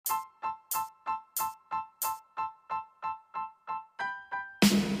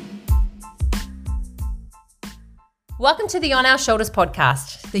Welcome to the On Our Shoulders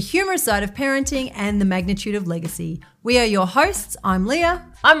podcast. The humorous side of parenting and the magnitude of legacy. We are your hosts. I'm Leah.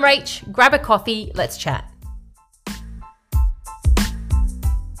 I'm Rach. Grab a coffee. Let's chat.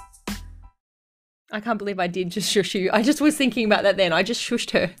 I can't believe I did just shush you. I just was thinking about that then. I just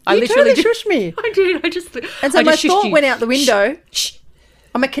shushed her. I literally shushed me. I did. And so my thought went out the window. Shh.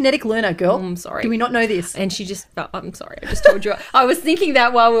 I'm a kinetic learner, girl. I'm sorry. Do we not know this? And she just, I'm sorry. I just told you. I was thinking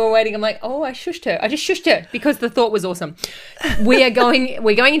that while we were waiting. I'm like, oh, I shushed her. I just shushed her because the thought was awesome. We're going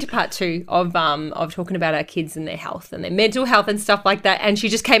into part 2 of talking about our kids and their health and their mental health and stuff like that. And she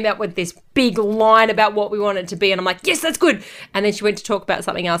just came out with this big line about what we want it to be. And I'm like, yes, that's good. And then she went to talk about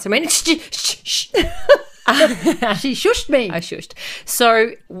something else. I went, shh, shh, shh. She shushed me. I shushed.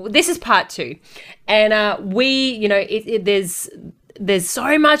 So this is part 2. And there's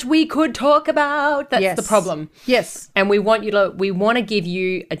so much we could talk about. That's the problem. Yes. And we want to give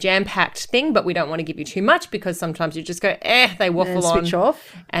you a jam-packed thing, but we don't want to give you too much because sometimes you just go, they waffle on. Switch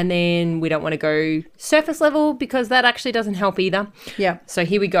off. And then we don't want to go surface level because that actually doesn't help either. Yeah. So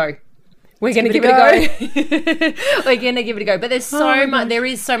here we go. We're going to give it a go. We're going to give it a go. But there's so much. There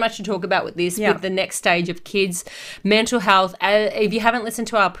is so much to talk about with this, with the next stage of kids' mental health. If you haven't listened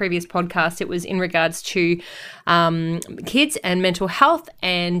to our previous podcast, it was in regards to kids and mental health.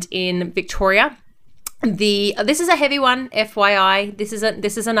 And in Victoria, this is a heavy one, FYI. This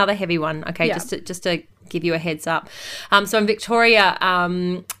is another heavy one. Okay, just to give you a heads up. So in Victoria,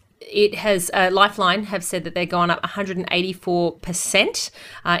 it has Lifeline have said that they're gone up 184%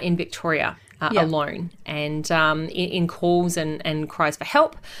 in Victoria alone, and in calls and cries for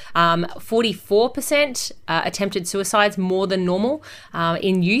help. 44% attempted suicides, more than normal,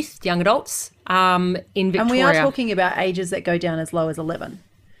 in youth, young adults in Victoria. And we are talking about ages that go down as low as 11.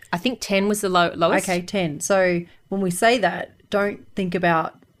 I think 10 was the lowest. Okay, 10. So when we say that, don't think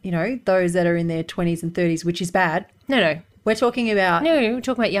about, those that are in their 20s and 30s, which is bad. No. We're talking about... No, we're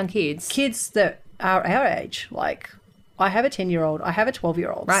talking about young kids. Kids that are our age. Like, I have a 10-year-old. I have a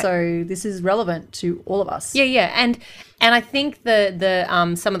 12-year-old. Right. So this is relevant to all of us. Yeah. And I think the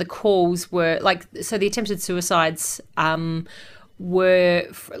some of the calls were, so the attempted suicides were,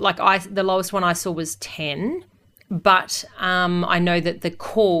 the lowest one I saw was 10. But I know that the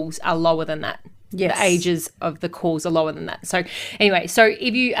calls are lower than that. Yes. The ages of the calls are lower than that. So anyway, so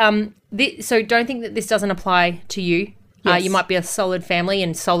if you... so don't think that this doesn't apply to you. Yes. You might be a solid family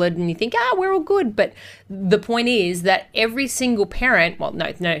and you think, we're all good. But the point is that every single parent, well,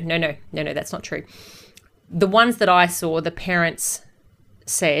 no, that's not true. The ones that I saw, the parents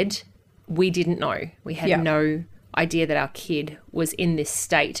said, we didn't know. We had no idea that our kid was in this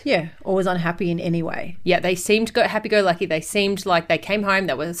state. Yeah, or was unhappy in any way. Yeah, they seemed happy-go-lucky. They seemed like they came home,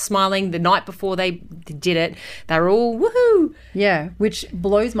 they were smiling the night before they did it. They were all woohoo. Yeah, which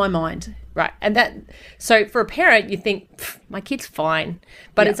blows my mind. Right. And so for a parent, you think, my kid's fine.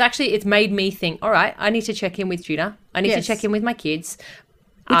 But it's made me think, all right, I need to check in with Judah. I need to check in with my kids.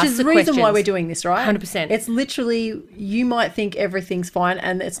 Which is the reason why we're doing this, right? 100%. It's literally, you might think everything's fine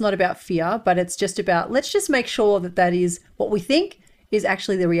and it's not about fear, but it's just about, let's just make sure that is what we think is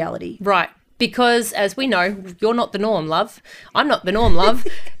actually the reality. Right. Because as we know, you're not the norm, love. I'm not the norm, love.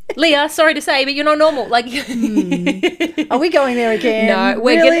 Leah, sorry to say, but you're not normal. Like, Are we going there again? No,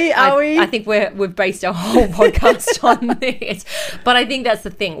 I think we've based our whole podcast on this. But I think that's the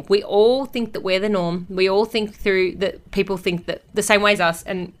thing. We all think that we're the norm. We all think that people think that the same way as us,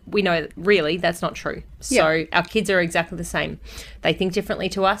 and we know that really that's not true. So our kids are exactly the same. They think differently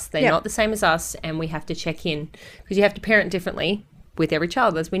to us. They're not the same as us, and we have to check in because you have to parent differently with every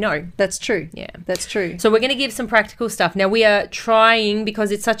child, as we know. That's true. Yeah. That's true. So we're going to give some practical stuff. Now, we are trying,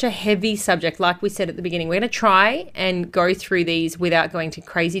 because it's such a heavy subject, like we said at the beginning, we're going to try and go through these without going to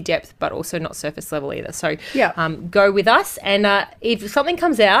crazy depth, but also not surface level either. So go with us. And if something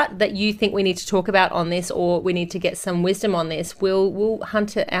comes out that you think we need to talk about on this, or we need to get some wisdom on this, we'll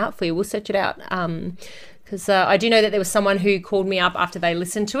hunt it out for you. We'll search it out. Because I do know that there was someone who called me up after they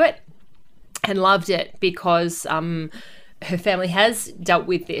listened to it and loved it because... her family has dealt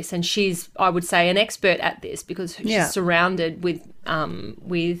with this, and she's, I would say, an expert at this because she's surrounded with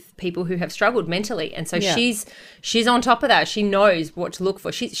people who have struggled mentally, and so she's on top of that. She knows what to look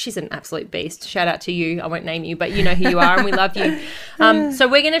for. She's an absolute beast. Shout out to you. I won't name you, but you know who you are, and we love you. So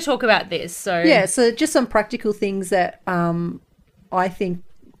we're going to talk about this. So just some practical things that I think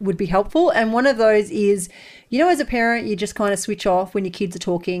would be helpful, and one of those is, as a parent, you just kind of switch off when your kids are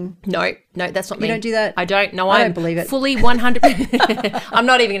talking. No, that's not me. You don't do that? I don't. No, I don't believe it. Fully 100%. I'm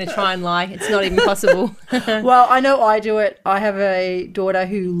not even going to try and lie. It's not even possible. Well, I know I do it. I have a daughter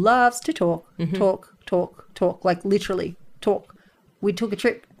who loves to talk, talk, like literally talk. We took a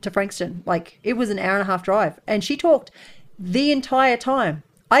trip to Frankston. Like, it was an hour and a half drive. And she talked the entire time.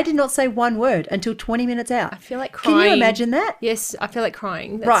 I did not say one word until 20 minutes out. I feel like crying. Can you imagine that? Yes, I feel like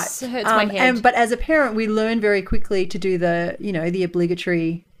crying. That right. hurts my head. But as a parent, we learn very quickly to do the, you know, the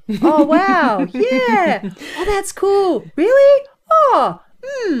obligatory, oh, wow, yeah, oh, that's cool. Really? Oh,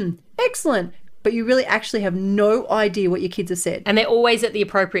 excellent. But you really actually have no idea what your kids have said. And they're always at the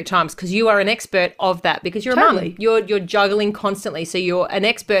appropriate times because you are an expert of that because you're a mum. You're juggling constantly. So you're an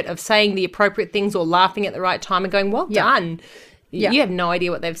expert of saying the appropriate things or laughing at the right time and going, well done. Yeah. You have no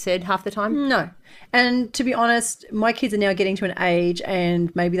idea what they've said half the time. No. And to be honest, my kids are now getting to an age, and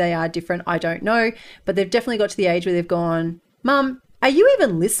maybe they are different, I don't know, but they've definitely got to the age where they've gone, Mum, are you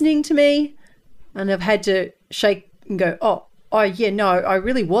even listening to me? And I've had to shake and go, oh yeah, no, I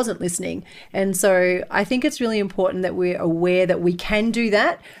really wasn't listening. And so I think it's really important that we're aware that we can do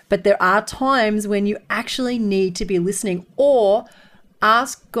that, but there are times when you actually need to be listening, or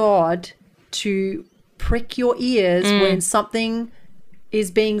ask God to prick your ears when something is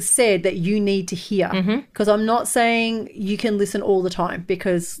being said that you need to hear. Because I'm not saying you can listen all the time,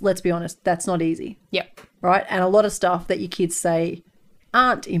 because let's be honest, that's not easy. Yep. Right? And a lot of stuff that your kids say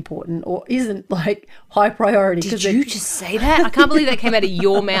aren't important or isn't like high priority. Did you just say that? I can't believe that came out of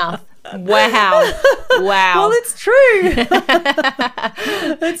your mouth. Wow. Well, it's true.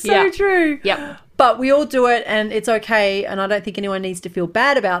 It's so true. Yep. But we all do it, and it's okay. And I don't think anyone needs to feel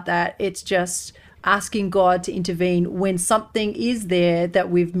bad about that. It's just asking God to intervene when something is there that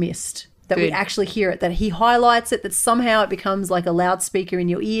we've missed, that we actually hear it, that he highlights it, that somehow it becomes like a loudspeaker in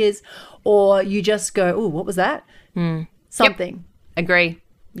your ears, or you just go, oh, what was that? Something. Yep. Agree.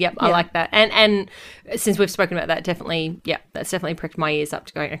 Yep, I like that. And since we've spoken about that, definitely, that's definitely pricked my ears up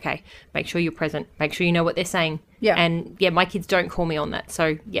to going, okay, make sure you're present. Make sure you know what they're saying. Yeah. And, my kids don't call me on that.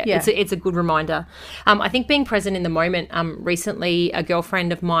 So, it's a good reminder. I think being present in the moment, recently a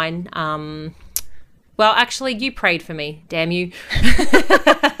girlfriend of mine, well, actually, you prayed for me, damn you.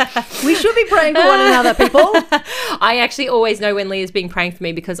 We should be praying for one another, people. I actually always know when Leah's been praying for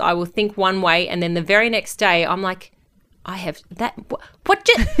me, because I will think one way and then the very next day I'm like, I have that,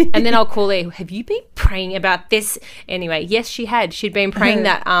 and then I'll call her, have you been praying about this? Anyway, yes, she had. She'd been praying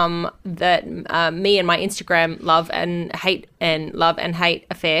that me and my Instagram love and hate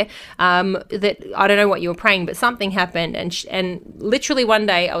affair, that I don't know what you were praying, but something happened, and literally one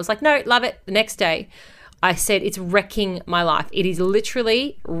day I was like, no, love it. The next day I said, it's wrecking my life. It is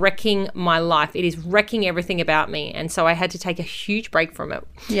literally wrecking my life. It is wrecking everything about me. And so I had to take a huge break from it.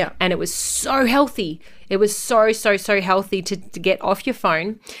 Yeah. And it was so healthy. It was so, so, so healthy to get off your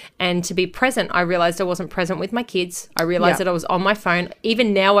phone and to be present. I realized I wasn't present with my kids. I realized that I was on my phone.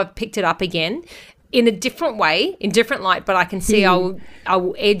 Even now I've picked it up again in a different way, in different light, but I can see I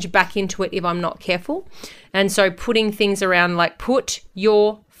will edge back into it if I'm not careful. And so putting things around like, put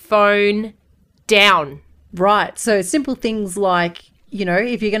your phone down. Right. So simple things like,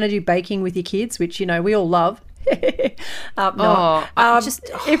 if you're going to do baking with your kids, which, we all love. If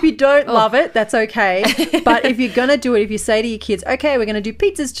you don't love it, that's okay. But if you're going to do it, if you say to your kids, okay, we're going to do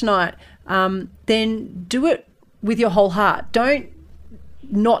pizzas tonight, then do it with your whole heart. Don't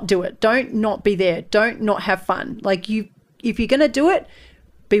not do it. Don't not be there. Don't not have fun. Like if you're going to do it,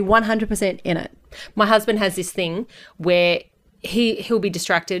 be 100% in it. My husband has this thing where he'll be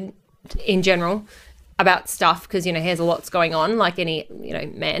distracted in general about stuff because, he has a lot going on, like any,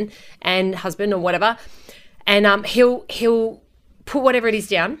 man and husband or whatever. And he'll put whatever it is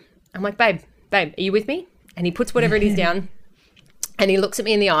down. I'm like, babe, are you with me? And he puts whatever it is down and he looks at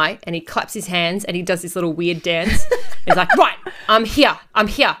me in the eye and he claps his hands and he does this little weird dance. He's like, right, I'm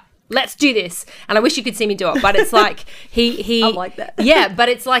here. Let's do this. And I wish you could see me do it, but it's like he I like that. Yeah, but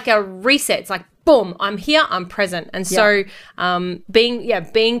it's like a reset. It's like, boom, I'm here, I'm present. And so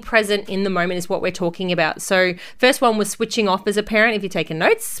being present in the moment is what we're talking about. So first one was switching off as a parent. If you're taking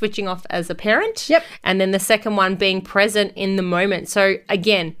notes, switching off as a parent. Yep. And then the second one being present in the moment. So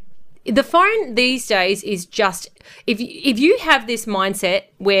again, the phone these days is just, if you have this mindset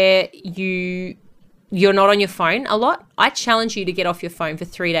where you're not on your phone a lot, I challenge you to get off your phone for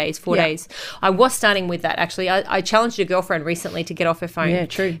 3 days, 4 days. I was starting with that, actually. I challenged a girlfriend recently to get off her phone. Yeah,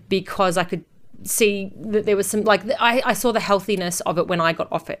 true. Because I could see that there was some, like, I saw the healthiness of it when I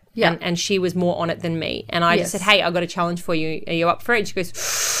got off it. Yeah. And she was more on it than me. And I just said, hey, I've got a challenge for you. Are you up for it? And she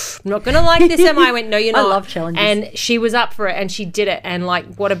goes, I'm not going to like this, am I? I went, no, you're not. I love challenges. And she was up for it and she did it. And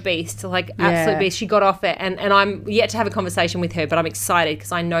like, what a beast, like absolute beast. She got off it. And I'm yet to have a conversation with her, but I'm excited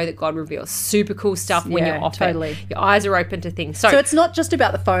because I know that God reveals super cool stuff when you're off it. Your eyes are open to things. So it's not just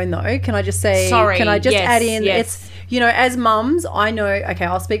about the phone though. Can I just say, add in, it's, as mums, I know, okay,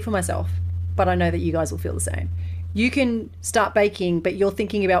 I'll speak for myself, but I know that you guys will feel the same. you can start baking, but you're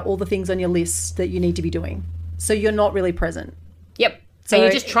thinking about all the things on your list that you need to be doing. So you're not really present. Yep. So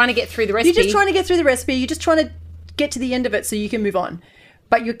you're just trying to get through the recipe. You're just trying to get through the recipe. You're just trying to get to the end of it so you can move on.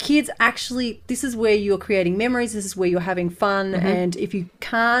 But your kids actually, this is where you're creating memories. This is where you're having fun. And if you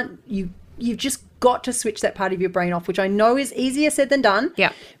can't, you've just got to switch that part of your brain off, which I know is easier said than done.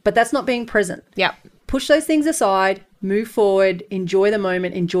 Yeah. But that's not being present. Yeah. Push those things aside, move forward, enjoy the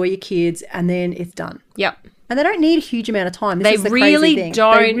moment, enjoy your kids, and then it's done. Yep. And they don't need a huge amount of time. They really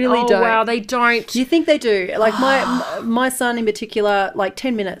don't. They really don't. Wow, they don't. You think they do? Like my son in particular, like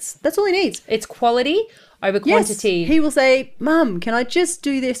 10 minutes. That's all he needs. It's quality over quantity. Yes. He will say, Mum, can I just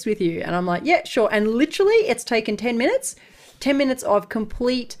do this with you? And I'm like, yeah, sure. And literally it's taken 10 minutes, 10 minutes of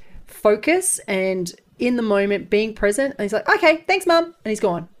complete focus and in the moment being present. And he's like, okay, thanks, Mum. And he's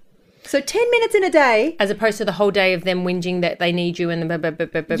gone. So 10 minutes in a day. As opposed to the whole day of them whinging that they need you and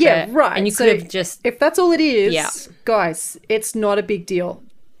the Yeah, right. And you could have just... If that's all it is, guys, it's not a big deal.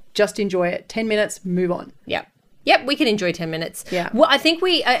 Just enjoy it. 10 minutes, move on. Yeah. Yep, we can enjoy 10 minutes. Yeah. Well, I think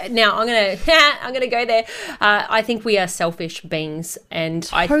we now I'm gonna go there. I think we are selfish beings, and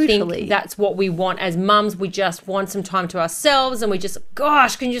I think that's what we want as mums. We just want some time to ourselves, and we just,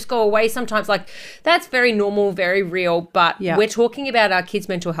 gosh, can you just go away sometimes? Like, that's very normal, very real. But we're talking about our kids'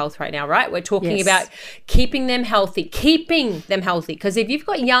 mental health right now, right? We're talking about keeping them healthy. Because if you've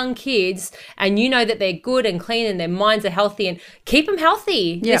got young kids and you know that they're good and clean and their minds are healthy, and keep them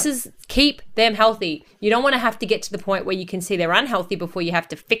healthy. Yeah. Keep them healthy. You don't want to have to get to the point where you can see they're unhealthy before you have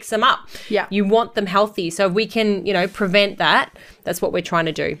to fix them up. Yeah. You want them healthy. So if we can, prevent that, that's what we're trying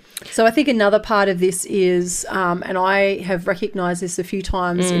to do. So I think another part of this is, and I have recognized this a few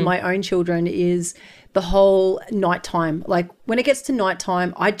times in my own children, is the whole nighttime. Like when it gets to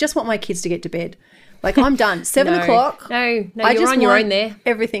nighttime, I just want my kids to get to bed. Like I'm done. 7 o'clock. No, you're on your own there.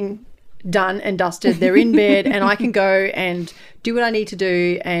 Everything done and dusted. They're in bed and I can go and do what I need to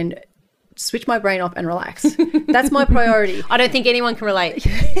do and switch my brain off and relax. That's my priority. I don't think anyone can relate.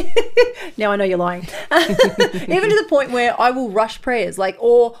 Now I know you're lying. Even to the point where I will rush prayers,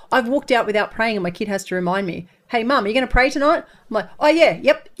 or I've walked out without praying and my kid has to remind me, hey, Mum, are you going to pray tonight? I'm like, oh, yeah,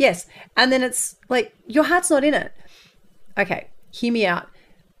 yep, yes. And then it's like, your heart's not in it. Okay, hear me out.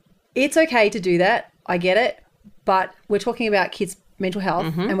 It's okay to do that. I get it. But we're talking about kids' mental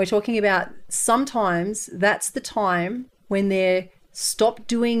health and we're talking about sometimes that's the time when they're stop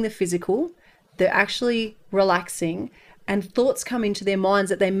doing the physical, they're actually relaxing and thoughts come into their minds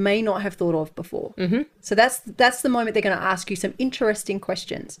that they may not have thought of before. So that's the moment they're going to ask you some interesting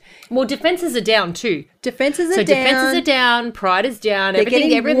questions. Well, defenses are down too. Defenses are down. Pride is down. They're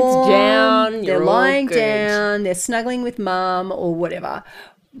everything's warm, down. They're lying down. They're snuggling with Mum or whatever.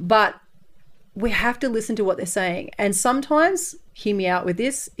 But we have to listen to what they're saying. And sometimes, hear me out with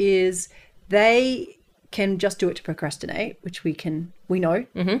this, is they can just do it to procrastinate, which we know.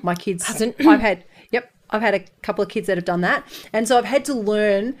 My kids I've had a couple of kids that have done that. And so I've had to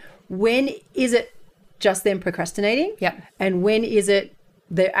learn, when is it just them procrastinating? And when is it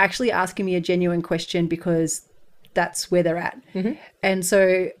they're actually asking me a genuine question because that's where they're at. And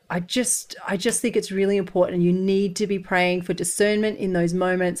so I just think it's really important, and you need to be praying for discernment in those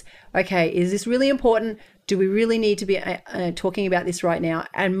moments. Okay, is this really important? Do we really need to be talking about this right now?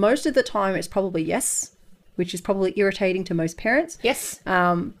 And most of the time it's probably yes, which is probably irritating to most parents. Yes.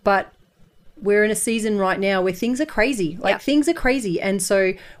 But we're in a season right now where things are crazy. Things are crazy. And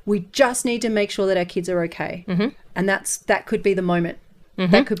so we just need to make sure that our kids are okay. And that could be the moment.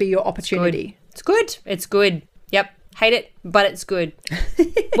 That could be your opportunity. It's good. Yep. Hate it, but it's good.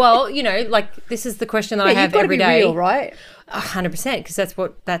 Well, this is the question that I have every day. Real, right? 100%,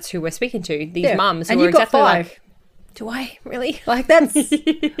 because that's who we're speaking to. These mums who and are you've got exactly 5. like, do I really? That's...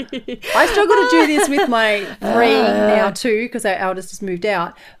 I struggle to do this with my 3 now too, because our eldest has moved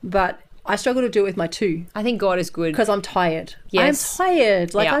out. But I struggle to do it with my 2. I think God is good. Because I'm tired. Yes. I'm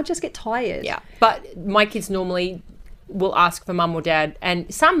tired. I just get tired. Yeah. But my kids normally will ask for Mum or Dad.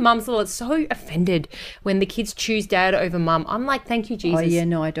 And some mums are so offended when the kids choose Dad over Mum. I'm like, thank you, Jesus. Oh, yeah,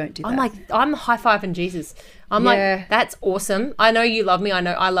 no, I don't do that. I'm like, I'm high-fiving Jesus. I'm like, that's awesome. I know you love me. I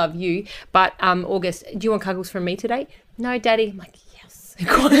know I love you. But August, do you want cuddles from me today? No, Daddy. I'm like, yes.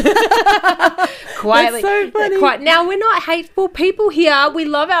 Quietly. That's so funny. Now, we're not hateful people here. We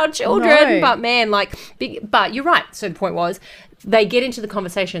love our children. No. But man, but you're right. So the point was, they get into the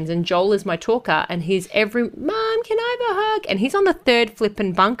conversations, and Joel is my talker, and he's Mom, can I have a hug? And he's on the 3rd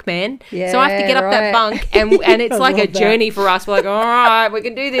flipping bunk, man. Yeah, so I have to get up that bunk, and it's like a journey for us. We're like, all right, we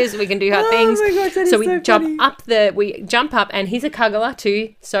can do this. We can do hard things. Oh my gosh, that so is we so jump funny. we jump up, and he's a cuddler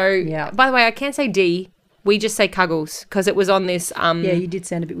too. So by the way, I can say D. We just say cuggles because it was on this. Yeah, you did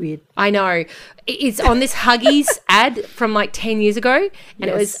sound a bit weird. I know. It's on this Huggies ad from like 10 years ago. And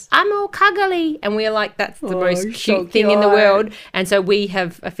it was, I'm all cuggly. And we're like, that's the most cute thing in the world. And so we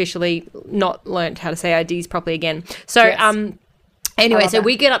have officially not learnt how to say our Ds properly again. So, anyway, so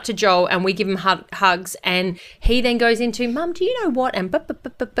we get up to Joel and we give him hugs, and he then goes into, Mum, do you know what?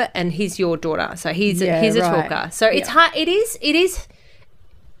 And he's your daughter. So he's a talker. So it's hard. It is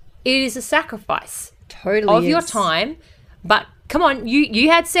a sacrifice. Totally of your time, but come on, you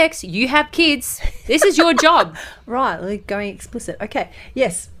had sex, you have kids, this is your job. Right, like going explicit. Okay,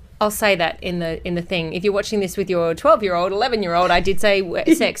 yes, I'll say that in the thing. If you're watching this with your 12-year-old, 11-year-old, I did say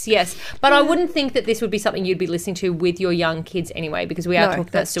sex, yes, but I wouldn't think that this would be something you'd be listening to with your young kids anyway, because we are talking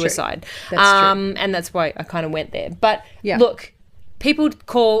about suicide. That's true. And that's why I kind of went there. But look, people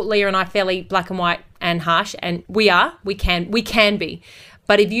call Leah and I fairly black and white and harsh, and we can be.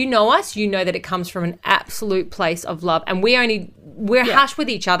 But if you know us, you know that it comes from an absolute place of love. And we're harsh with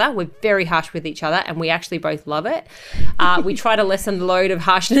each other. We're very harsh with each other, and we actually both love it. We try to lessen the load of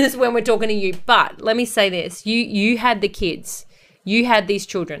harshness when we're talking to you. But let me say this. You had the kids. You had these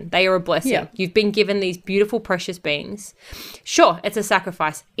children. They are a blessing. Yeah. You've been given these beautiful, precious beings. Sure, it's a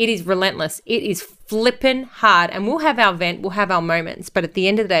sacrifice. It is relentless. It is flippin' hard. And we'll have our vent. We'll have our moments. But at the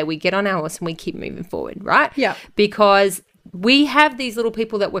end of the day, we get on our horse and we keep moving forward, right? Yeah. Because we have these little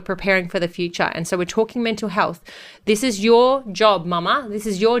people that we're preparing for the future. And so we're talking mental health. This is your job, mama. This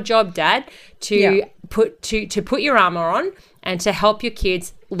is your job, dad, to put your armor on and to help your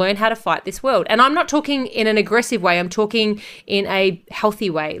kids learn how to fight this world. And I'm not talking in an aggressive way. I'm talking in a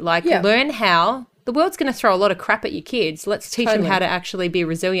healthy way. Like learn how the world's going to throw a lot of crap at your kids. Let's teach them how to actually be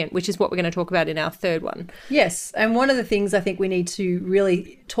resilient, which is what we're going to talk about in our third one. Yes. And one of the things I think we need to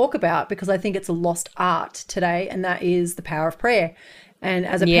really talk about, because I think it's a lost art today, and that is the power of prayer. And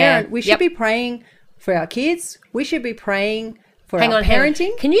as a parent, we should be praying for our kids. We should be praying for our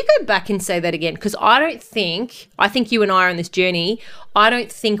parenting. Can you go back and say that again? Because I think you and I are on this journey. I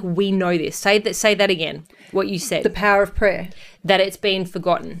don't think we know this. Say that again, what you said. The power of prayer. That it's been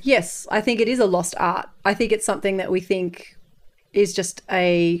forgotten. Yes, I think it is a lost art. I think it's something that we think is just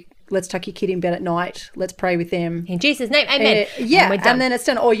let's tuck your kid in bed at night. Let's pray with them. In Jesus' name, amen. And then it's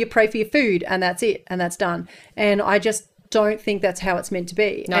done. Or you pray for your food and that's it. And that's done. And I just don't think that's how it's meant to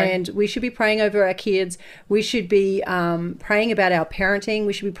be. No. And we should be praying over our kids. We should be praying about our parenting.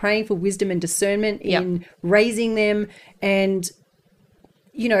 We should be praying for wisdom and discernment in raising them. And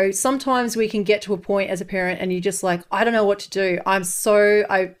you know, sometimes we can get to a point as a parent and you're just like, I don't know what to do. I'm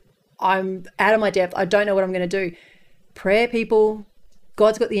out of my depth. I don't know what I'm going to do. Prayer, people,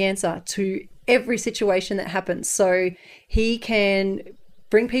 God's got the answer to every situation that happens. So he can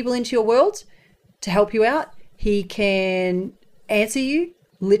bring people into your world to help you out. He can answer you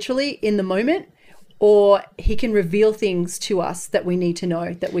literally in the moment, or he can reveal things to us that we need to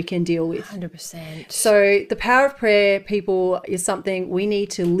know that we can deal with. 100%. So the power of prayer, people, is something we need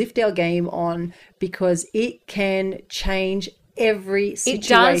to lift our game on, because it can change every situation. It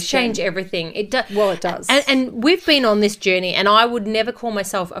does change everything. It does. Well, it does. And we've been on this journey, and I would never call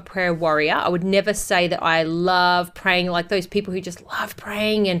myself a prayer warrior. I would never say that I love praying, like those people who just love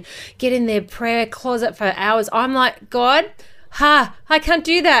praying and get in their prayer closet for hours. I'm like, God, I can't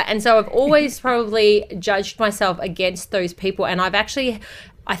do that. And so I've always probably judged myself against those people. And I've actually,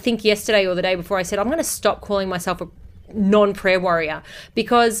 I think yesterday or the day before, I said, I'm going to stop calling myself a non-prayer warrior,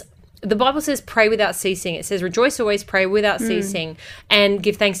 because the Bible says pray without ceasing. It says rejoice always, pray without ceasing, and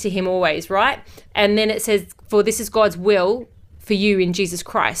give thanks to him always, right? And then it says, for this is God's will for you in Jesus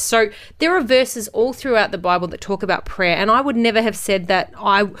Christ. So there are verses all throughout the Bible that talk about prayer. And I would never have said that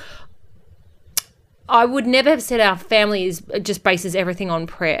I would never have said our family is just bases everything on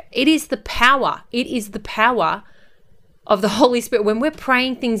prayer. It is the power. It is the power of the Holy Spirit. When we're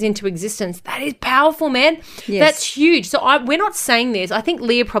praying things into existence, that is powerful, man. Yes. That's huge. So we're not saying this. I think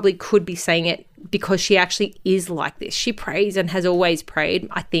Leah probably could be saying it because she actually is like this. She prays and has always prayed,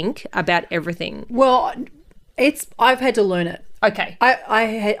 I think, about everything. Well, I've had to learn it. Okay.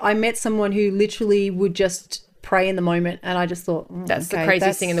 I met someone who literally would just pray in the moment, and I just thought that's the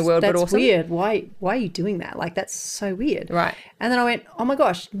craziest thing in the world, but awesome. That's weird. Why are you doing that? Like, that's so weird. Right. And then I went, oh my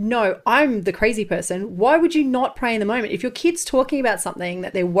gosh, no, I'm the crazy person. Why would you not pray in the moment? If your kid's talking about something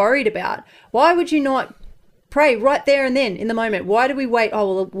that they're worried about, why would you not pray right there and then in the moment? Why do we wait?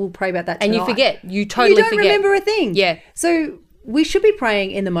 Oh, well, we'll pray about that tonight. And you forget. You totally forget. You don't remember a thing. Yeah. So we should be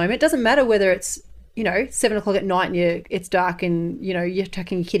praying in the moment. It doesn't matter whether it's 7 o'clock at night and it's dark and, you're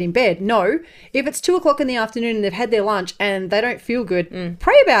tucking your kid in bed. No, if it's 2 o'clock in the afternoon and they've had their lunch and they don't feel good,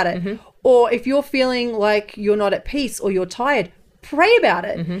 pray about it. Mm-hmm. Or if you're feeling like you're not at peace or you're tired, pray about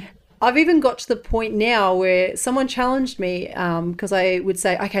it. Mm-hmm. I've even got to the point now where someone challenged me because I would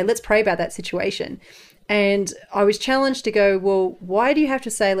say, okay, let's pray about that situation. And I was challenged to go, well, why do you have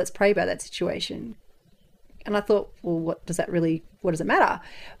to say, let's pray about that situation? And I thought, well, what does it matter?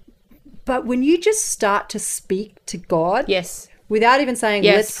 But when you just start to speak to God, yes, without even saying,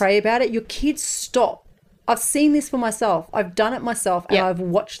 let's pray about it, your kids stop. I've seen this for myself. I've done it myself, and I've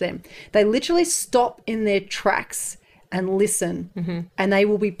watched them. They literally stop in their tracks and listen, and they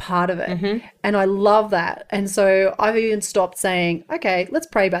will be part of it. And I love that. And so I've even stopped saying, okay, let's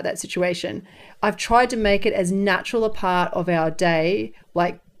pray about that situation. I've tried to make it as natural a part of our day,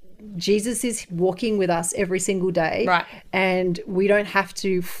 like Jesus is walking with us every single day, right? And we don't have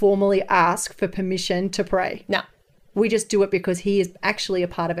to formally ask for permission to pray. No. We just do it because he is actually a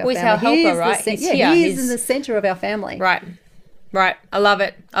part of our family. He's our helper, right? He is in the center of our family. Right. Right. I love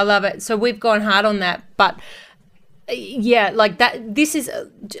it. I love it. So we've gone hard on that. But yeah, like that, this is,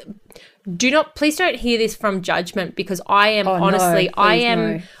 please don't hear this from judgment, because I am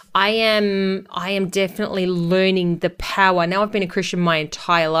I am definitely learning the power. Now, I've been a Christian my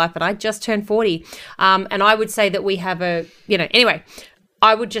entire life, and I just turned 40. And I would say that we have anyway,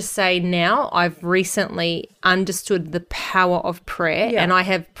 I would just say now I've recently understood the power of prayer, and I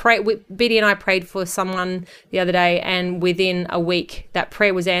have prayed. Biddy and I prayed for someone the other day, and within a week that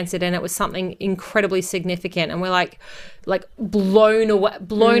prayer was answered, and it was something incredibly significant. And we're like blown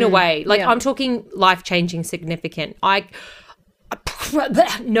away. Like I'm talking life-changing significant.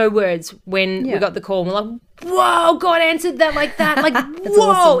 No words when we got the call. We're like, whoa, God answered that like that. Like, whoa.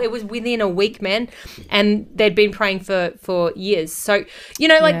 Awesome. It was within a week, man. And they'd been praying for years. So,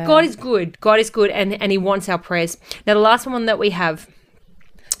 God is good. God is good, and he wants our prayers. Now, the last one that we have.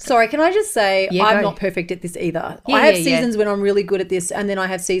 Sorry, can I just say I'm not perfect at this either. I have seasons when I'm really good at this, and then I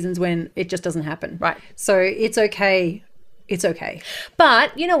have seasons when it just doesn't happen. Right. So it's okay. It's okay.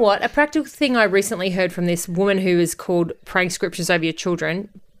 But you know what? A practical thing I recently heard from this woman who is called Praying Scriptures Over Your Children.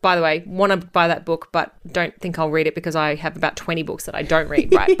 By the way, want to buy that book, but don't think I'll read it because I have about 20 books that I don't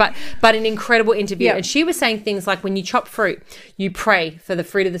read, right? but an incredible interview. And she was saying things like, when you chop fruit, you pray for the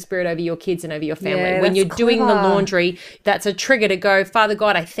fruit of the Spirit over your kids and over your family. Yeah, when you're doing the laundry, that's a trigger to go, Father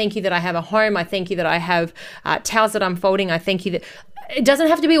God, I thank you that I have a home. I thank you that I have towels that I'm folding. I thank you that... It doesn't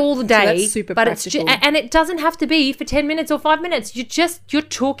have to be all the day, so that's super practical. And it doesn't have to be for 10 minutes or 5 minutes. You're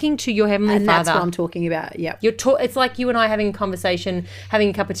talking to your Heavenly Father. And that's what I'm talking about, yeah. It's like you and I having a conversation, having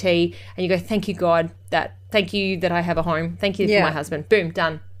a cup of tea, and you go, thank you, God, thank you that I have a home. Thank you for my husband. Boom,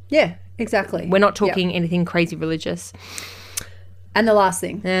 done. Yeah, exactly. We're not talking anything crazy religious. And the last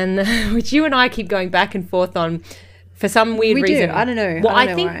thing. And which you and I keep going back and forth on for some weird reason. Do. I don't know. Well,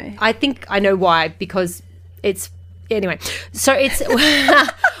 I think I know why, because it's... Anyway, so it's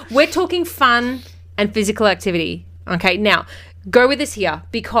we're talking fun and physical activity. Okay, now go with this here,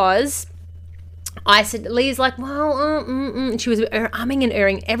 because I said, Leah's like, well, and she was umming and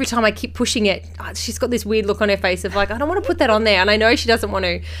erring every time I keep pushing it. She's got this weird look on her face of like, I don't want to put that on there, and I know she doesn't want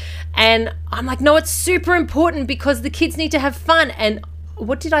to. And I'm like, no, it's super important because the kids need to have fun. And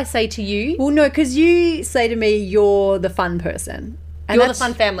what did I say to you? Well, no, because you say to me, you're the fun person. And you're the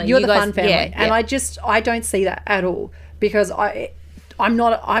fun family. You're the fun family. Yeah, and I don't see that at all, because I'm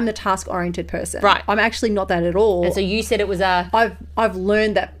the task-oriented person. Right. I'm actually not that at all. And so you said it was I've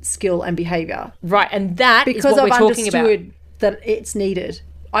learned that skill and behavior. Right, and that is what we're talking about. Because I've understood that it's needed.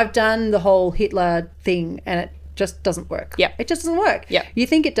 I've done the whole Hitler thing, and it just doesn't work. Yeah. It just doesn't work. Yeah. You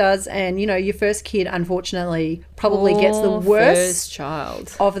think it does, and your first kid unfortunately probably gets the worst first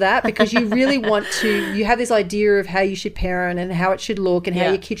child of that, because you really you have this idea of how you should parent and how it should look and how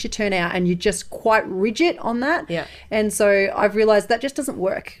your kid should turn out, and you're just quite rigid on that. Yeah. And so I've realized that just doesn't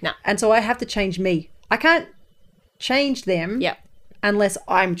work. No. And so I have to change me. I can't change them unless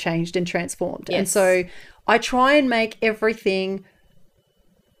I'm changed and transformed. Yes. And so I try and make everything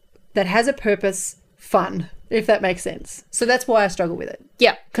that has a purpose fun, if that makes sense. So that's why I struggle with it.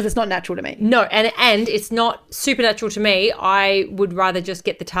 Yeah. Because it's not natural to me. No, and it's not supernatural to me. I would rather just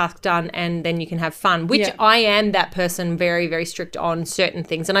get the task done and then you can have fun, which I am that person, very, very strict on certain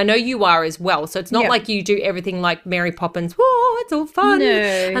things. And I know you are as well. So it's not like you do everything like Mary Poppins. Whoa, it's all fun. No.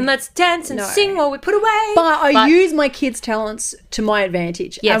 And let's dance and sing while we put away. But I use my kids' talents to my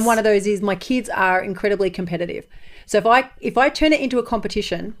advantage. Yes. And one of those is my kids are incredibly competitive. So if I turn it into a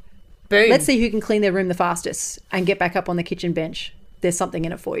competition... Boom. Let's see who can clean their room the fastest and get back up on the kitchen bench. There's something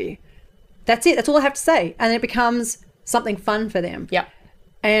in it for you. That's it. That's all I have to say. And it becomes something fun for them. Yeah.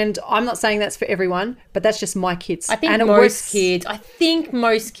 And I'm not saying that's for everyone, but that's just my kids. I think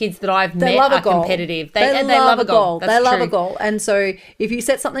most kids that I've met are competitive. They love a goal. They love a goal. And so if you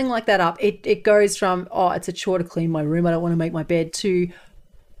set something like that up, it goes from, it's a chore to clean my room, I don't want to make my bed, to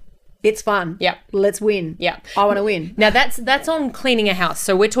It's fun. Yeah. Let's win. Yeah. I want to win. Now that's on cleaning a house.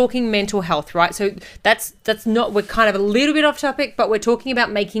 So we're talking mental health, right? So that's not, we're kind of a little bit off topic, but we're talking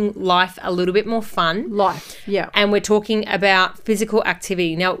about making life a little bit more fun. Life. Yeah. And we're talking about physical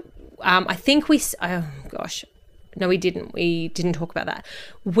activity. Now, I think no, we didn't. We didn't talk about that.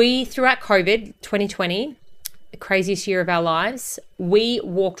 We, throughout COVID 2020, the craziest year of our lives, we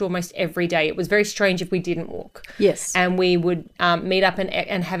walked almost every day. It was very strange if we didn't walk. Yes. And we would meet up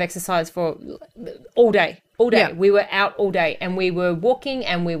and have exercise for all day. Yeah. We were out all day, and we were walking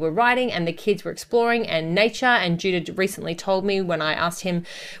and we were riding, and the kids were exploring and nature. And Judah recently told me, when I asked him,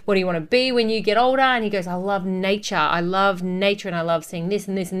 what do you want to be when you get older? And he goes, I love nature. I love nature, and I love seeing this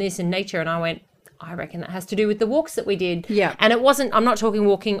and this and this in nature. And I went, I reckon that has to do with the walks that we did. Yeah. And it wasn't, I'm not talking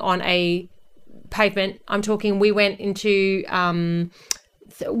walking on a pavement. I'm talking, we went into,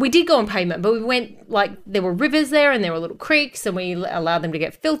 we did go on pavement, but we went, like, there were rivers there and there were little creeks, and we allowed them to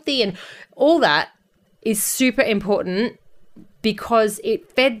get filthy, and all that is super important because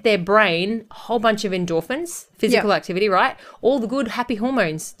it fed their brain a whole bunch of endorphins, physical activity, right? All the good, happy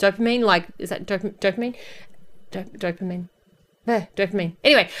hormones, dopamine, like, is that dopamine? Dopamine. Dopamine.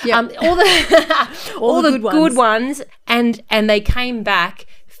 Anyway, all the good ones, and they came back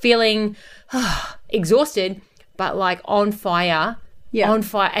feeling exhausted, but like on fire,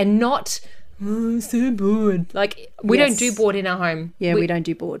 and not so bored. Like, we don't do bored in our home. Yeah, we don't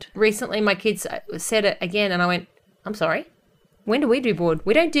do bored. Recently, my kids said it again, and I went, I'm sorry. When do we do board?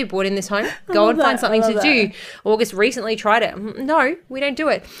 We don't do board in this home. Go and find something to do. August recently tried it. No, we don't do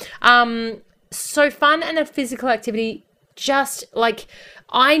it. So fun and a physical activity. Just like,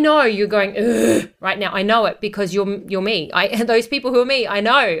 I know you're going, ugh, right now. I know it because you're me. Those people who are me, I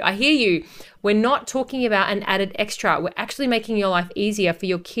know. I hear you. We're not talking about an added extra. We're actually making your life easier for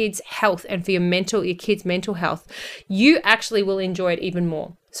your kids' health and for your kids' mental health. You actually will enjoy it even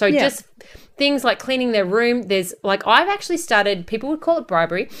more. So just things like cleaning their room. There's, like, I've actually started, people would call it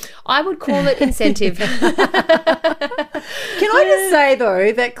bribery. I would call it incentive. Can I just say,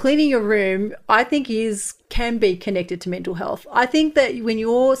 though, that cleaning your room, I think can be connected to mental health. I think that when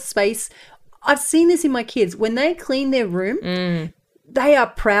your space, I've seen this in my kids, when they clean their room, they are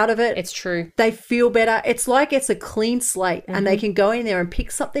proud of it. It's true. They feel better. It's like it's a clean slate, and they can go in there and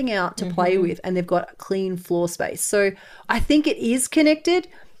pick something out to play with, and they've got a clean floor space. So I think it is connected,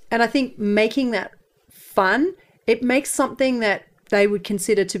 and I think making that fun, it makes something that they would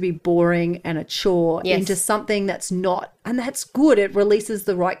consider to be boring and a chore into something that's not. And that's good. It releases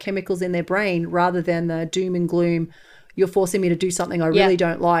the right chemicals in their brain rather than the doom and gloom. You're forcing me to do something I really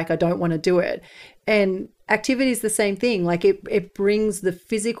don't like. I don't want to do it. And activity is the same thing. Like, it brings the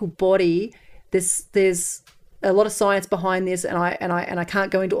physical body. There's a lot of science behind this, and I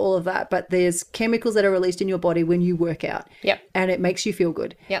can't go into all of that, but there's chemicals that are released in your body when you work out. Yep. And it makes you feel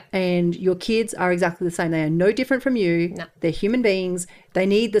good. Yep. And your kids are exactly the same. They are no different from you. No. They're human beings. They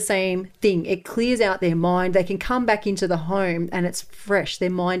need the same thing. It clears out their mind. They can come back into the home and it's fresh. Their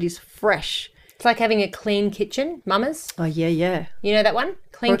mind is fresh. It's like having a clean kitchen, mamas. Oh, yeah, yeah. You know that one?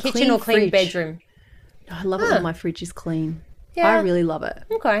 Clean kitchen or clean fridge. Bedroom? I love it when my fridge is clean. Yeah. I really love it.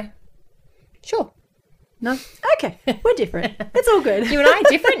 Okay. Sure. No? Okay. We're different. It's all good. You and I are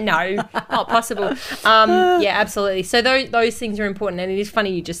different? No, not possible. Yeah, absolutely. So those things are important. And it is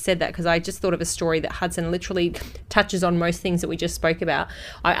funny you just said that, because I just thought of a story that Hudson literally touches on most things that we just spoke about.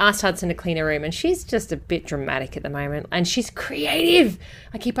 I asked Hudson to clean her room, and she's just a bit dramatic at the moment. And she's creative.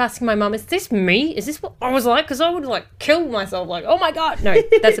 I keep asking my mum, is this me? Is this what I was like? Because I would, like, kill myself. Like, oh, my God. No,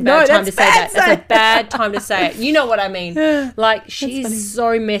 that's a bad time to say that. That's a bad time to say it. You know what I mean. Like, she's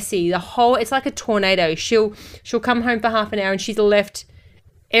so messy. It's like a tornado. She'll come home for half an hour and she's left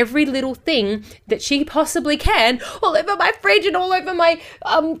every little thing that she possibly can all over my fridge and all over my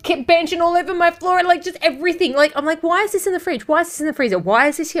bench and all over my floor, and like just everything. Like, I'm like, why is this in the fridge? Why is this in the freezer? Why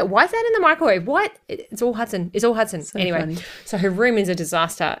is this here? Why is that in the microwave? What? It's all Hudson. So anyway, funny. So her room is a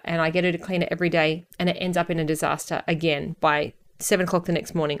disaster, and I get her to clean it every day, and it ends up in a disaster again by 7 o'clock the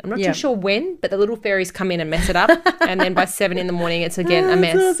next morning. I'm not too sure when, but the little fairies come in and mess it up. And then by 7 in the morning, it's again a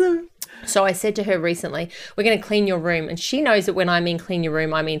mess. Awesome. So I said to her recently, we're going to clean your room. And she knows that when I mean clean your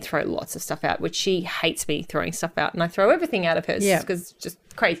room, I mean throw lots of stuff out, which she hates me throwing stuff out. And I throw everything out of hers because it's just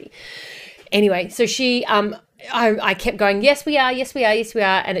crazy. Anyway, so she, I kept going, yes, we are.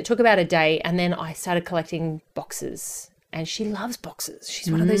 And it took about a day. And then I started collecting boxes. And she loves boxes.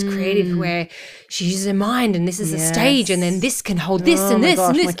 She's one of those creative where she uses her mind, and this is a stage, and then this can hold this and this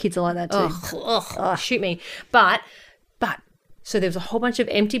and this. My kids are like that too. Shoot me. But So there was a whole bunch of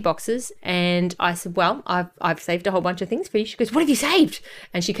empty boxes, and I said, well, I've saved a whole bunch of things for you. She goes, what have you saved?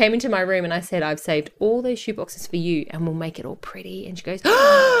 And she came into my room and I said, I've saved all those shoe boxes for you and we'll make it all pretty. And she goes,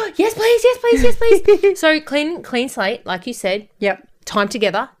 oh, yes, please, yes, please, yes, please. So clean slate, like you said. Yep. Time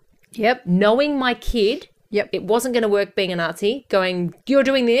together. Yep. Knowing my kid. Yep. It wasn't going to work being an artsy, going, you're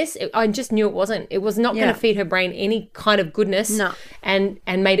doing this. I just knew it wasn't. It was not going to feed her brain any kind of goodness. No. And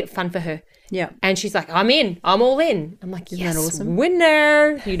made it fun for her. Yeah. And she's like, I'm in. I'm all in. I'm like, Isn't yes, that awesome?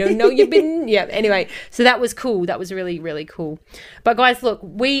 winner. You don't know you've been. Yeah. Anyway, so that was cool. That was really, really cool. But guys, look,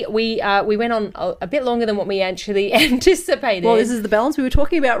 we went on a bit longer than what we actually anticipated. Well, this is the balance we were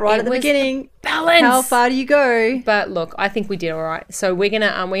talking about at the beginning. Balance. How far do you go? But look, I think we did all right. So we're gonna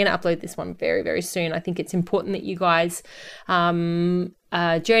upload this one very, very soon. I think it's important that you guys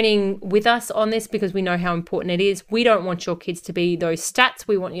journeying with us on this because we know how important it is. We don't want your kids to be those stats.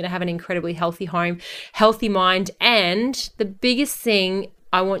 We want you to have an incredibly healthy home, healthy mind, and the biggest thing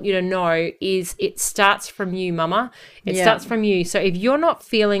I want you to know is it starts from you, mama. It starts from you. So if you're not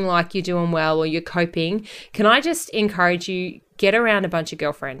feeling like you're doing well or you're coping, can I just encourage you, get around a bunch of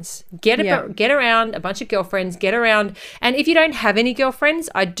girlfriends. Get around a bunch of girlfriends. Get around. And if you don't have any girlfriends,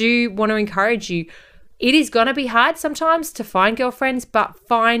 I do want to encourage you. It is going to be hard sometimes to find girlfriends, but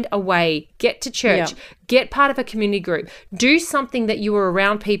find a way. Get to church. Get part of a community group. Do something that you are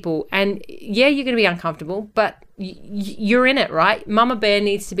around people. And yeah, you're going to be uncomfortable, but you're in it, right? Mama bear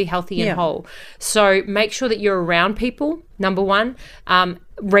needs to be healthy and whole. So make sure that you're around people, number one,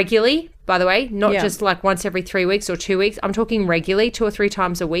 regularly, by the way, not just like once every 3 weeks or 2 weeks. I'm talking regularly, 2 or 3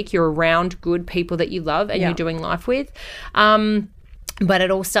 times a week. You're around good people that you love and you're doing life with. But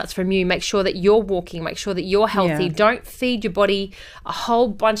it all starts from you. Make sure that you're walking. Make sure that you're healthy. Don't feed your body a whole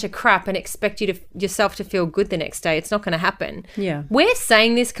bunch of crap and expect yourself to feel good the next day. It's not going to happen. Yeah. We're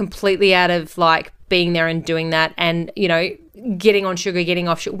saying this completely out of like being there and doing that and, you know, getting on sugar, getting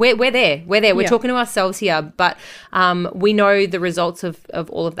off sugar. We're there. We're talking to ourselves here, but we know the results of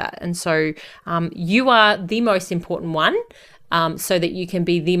all of that. And so you are the most important one. So that you can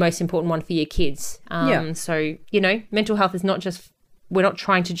be the most important one for your kids. So, you know, mental health is not just, we're not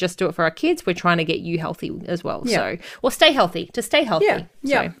trying to just do it for our kids. We're trying to get you healthy as well. So, or stay healthy, to stay healthy.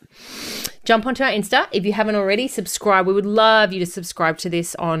 So jump onto our Insta. If you haven't already, subscribe. We would love you to subscribe to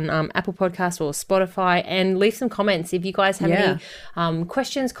this on Apple Podcasts or Spotify and leave some comments. If you guys have any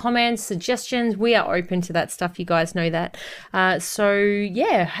questions, comments, suggestions, we are open to that stuff. You guys know that. So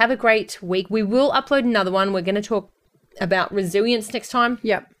yeah, have a great week. We will upload another one. We're going to talk about resilience next time.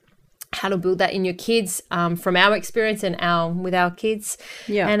 How to build that in your kids from our experience and with our kids.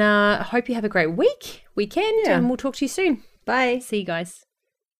 And I hope you have a great weekend, and we'll talk to you soon. Bye. See you guys.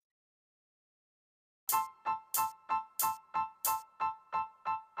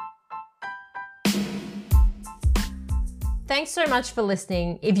 Thanks so much for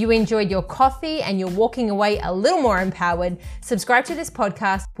listening. If you enjoyed your coffee and you're walking away a little more empowered, subscribe to this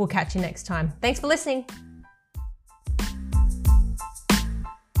podcast. We'll catch you next time. Thanks for listening.